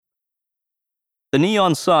The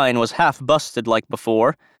neon sign was half busted like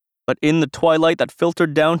before, but in the twilight that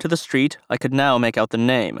filtered down to the street, I could now make out the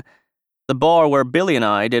name. The bar where Billy and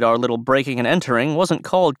I did our little breaking and entering wasn't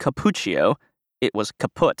called Cappuccio, it was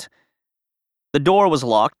Kaput. The door was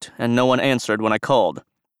locked, and no one answered when I called.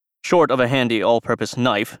 Short of a handy all-purpose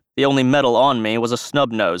knife, the only metal on me was a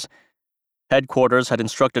snub nose. Headquarters had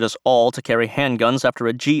instructed us all to carry handguns after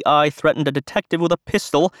a GI threatened a detective with a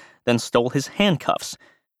pistol, then stole his handcuffs.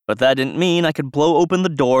 But that didn't mean I could blow open the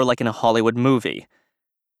door like in a Hollywood movie.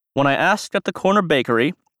 When I asked at the corner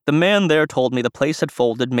bakery, the man there told me the place had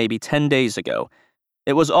folded maybe 10 days ago.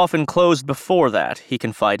 It was often closed before that, he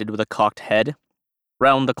confided with a cocked head.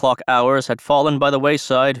 Round-the-clock hours had fallen by the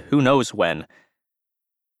wayside who knows when.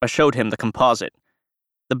 I showed him the composite.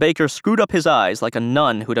 The baker screwed up his eyes like a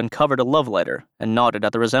nun who'd uncovered a love letter and nodded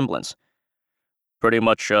at the resemblance. Pretty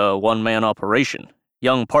much a one-man operation.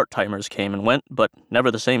 Young part-timers came and went, but never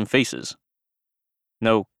the same faces.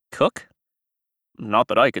 No cook? Not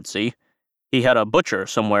that I could see. He had a butcher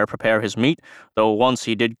somewhere prepare his meat, though once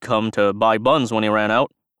he did come to buy buns when he ran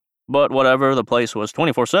out. But whatever, the place was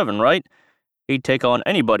 24/7, right? He'd take on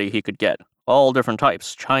anybody he could get. All different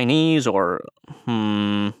types, Chinese or,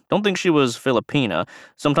 don't think she was Filipina.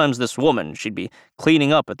 Sometimes this woman, she'd be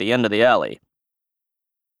cleaning up at the end of the alley.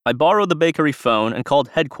 I borrowed the bakery phone and called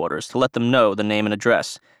headquarters to let them know the name and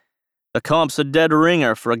address. The comp's a dead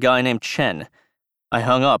ringer for a guy named Chen. I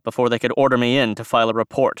hung up before they could order me in to file a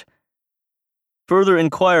report. Further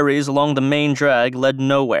inquiries along the main drag led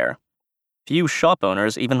nowhere. Few shop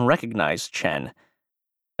owners even recognized Chen.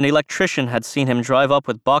 An electrician had seen him drive up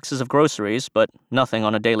with boxes of groceries, but nothing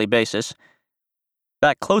on a daily basis.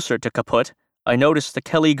 Back closer to Kaput, I noticed the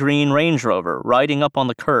Kelly Green Range Rover riding up on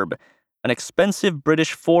the curb, an expensive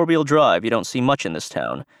British four-wheel drive you don't see much in this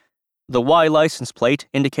town. The Y license plate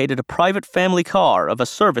indicated a private family car of a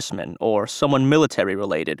serviceman or someone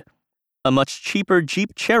military-related. A much cheaper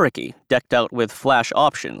Jeep Cherokee decked out with flash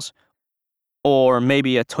options. Or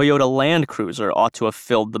maybe a Toyota Land Cruiser ought to have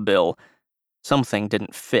filled the bill. Something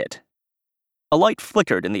didn't fit. A light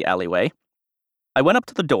flickered in the alleyway. I went up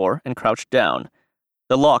to the door and crouched down.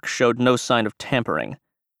 The lock showed no sign of tampering.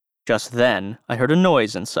 Just then, I heard a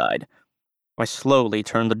noise inside. I slowly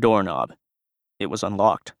turned the doorknob. It was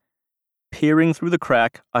unlocked. Peering through the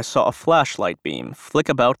crack, I saw a flashlight beam flick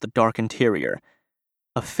about the dark interior.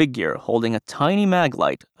 A figure holding a tiny mag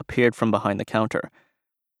light appeared from behind the counter.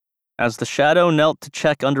 As the shadow knelt to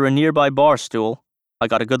check under a nearby bar stool, I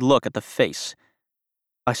got a good look at the face.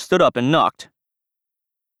 I stood up and knocked.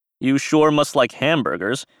 "You sure must like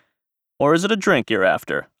hamburgers. Or is it a drink you're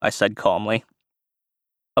after?" I said calmly.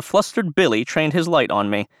 A flustered Billy trained his light on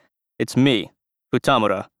me. "It's me,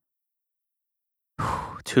 Futamura."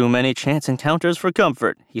 "Too many chance encounters for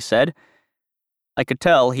comfort," he said. I could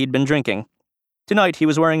tell he'd been drinking. Tonight he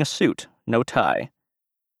was wearing a suit, no tie.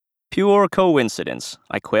 "Pure coincidence,"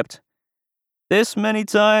 I quipped. "This many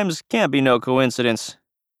times can't be no coincidence.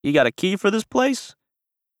 You got a key for this place?"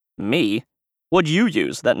 "Me? What'd you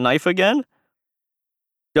use, that knife again?"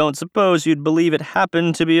 "Don't suppose you'd believe it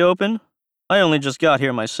happened to be open? I only just got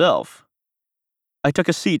here myself." I took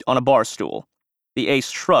a seat on a bar stool. The ace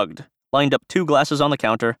shrugged, lined up 2 glasses on the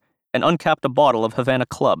counter, and uncapped a bottle of Havana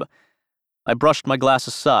Club. I brushed my glass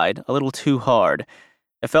aside, a little too hard.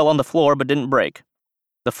 It fell on the floor but didn't break.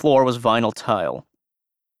 The floor was vinyl tile.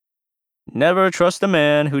 "Never trust a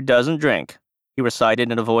man who doesn't drink," he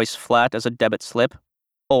recited in a voice flat as a debit slip.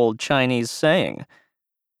 Old Chinese saying.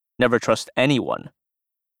 Never trust anyone.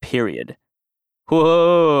 Period.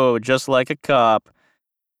 Whoa, just like a cop.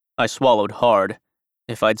 I swallowed hard.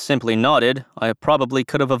 If I'd simply nodded, I probably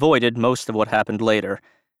could have avoided most of what happened later.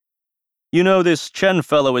 "You know this Chen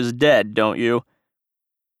fellow is dead, don't you?"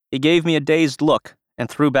 He gave me a dazed look and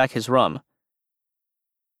threw back his rum.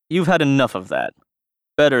 "You've had enough of that.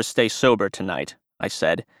 Better stay sober tonight," I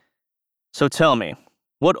said. "So tell me,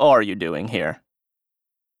 what are you doing here?"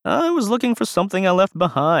 "I was looking for something I left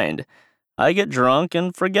behind. I get drunk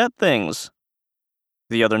and forget things."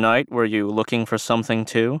 "The other night, were you looking for something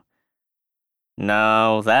too?"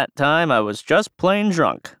 "No, that time I was just plain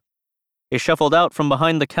drunk." He shuffled out from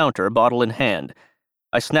behind the counter, bottle in hand.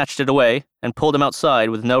 I snatched it away and pulled him outside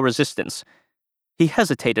with no resistance. He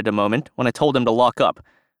hesitated a moment when I told him to lock up,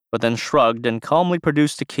 but then shrugged and calmly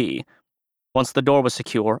produced a key. Once the door was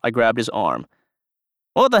secure, I grabbed his arm.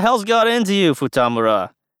 "What the hell's got into you,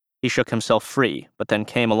 Futamura?" He shook himself free, but then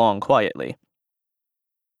came along quietly.